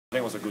I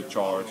think it was a good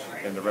charge,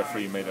 and the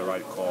referee made the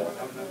right call.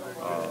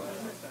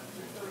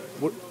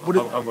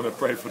 I'm going to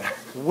pray for that.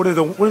 What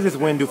does this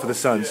win do for the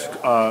Suns?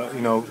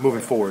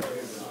 Moving forward.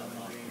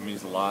 It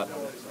means a lot.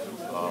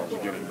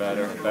 We're getting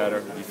better and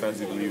better.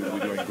 Defensively, we're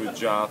doing a good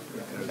job.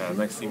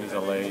 Next team is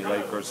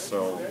Lakers,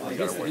 so we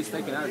got to win.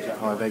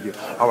 Oh, thank you.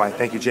 All right,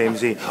 thank you,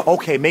 JMZ.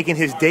 Okay, making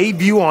his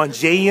debut on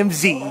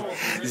JMZ,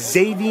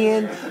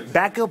 Zabian,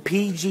 backup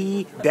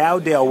PG,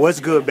 Dowdell. What's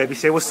good, baby?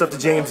 Say what's up to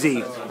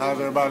JMZ. How's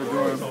everybody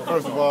doing?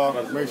 First of all,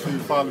 make sure you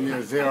follow me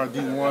at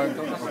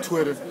ZRD1 on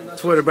Twitter.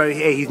 Twitter, buddy.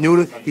 Hey, he's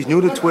new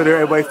to Twitter.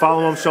 Everybody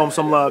follow him, show him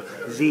some love.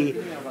 Z,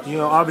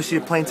 obviously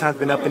the playing time's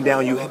been up and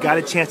down. You got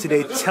a chance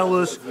today. Tell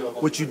us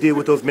what you did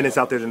with those minutes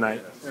out there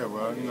tonight. Yeah,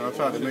 well, I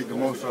tried to make the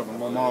most of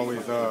them. I'm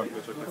always,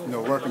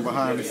 working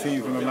behind the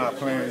scenes when I'm not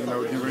playing,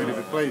 getting ready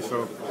to play.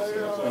 So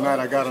tonight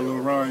I got a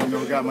little run,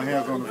 got my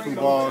hands on a few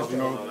balls,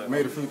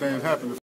 made a few things happen.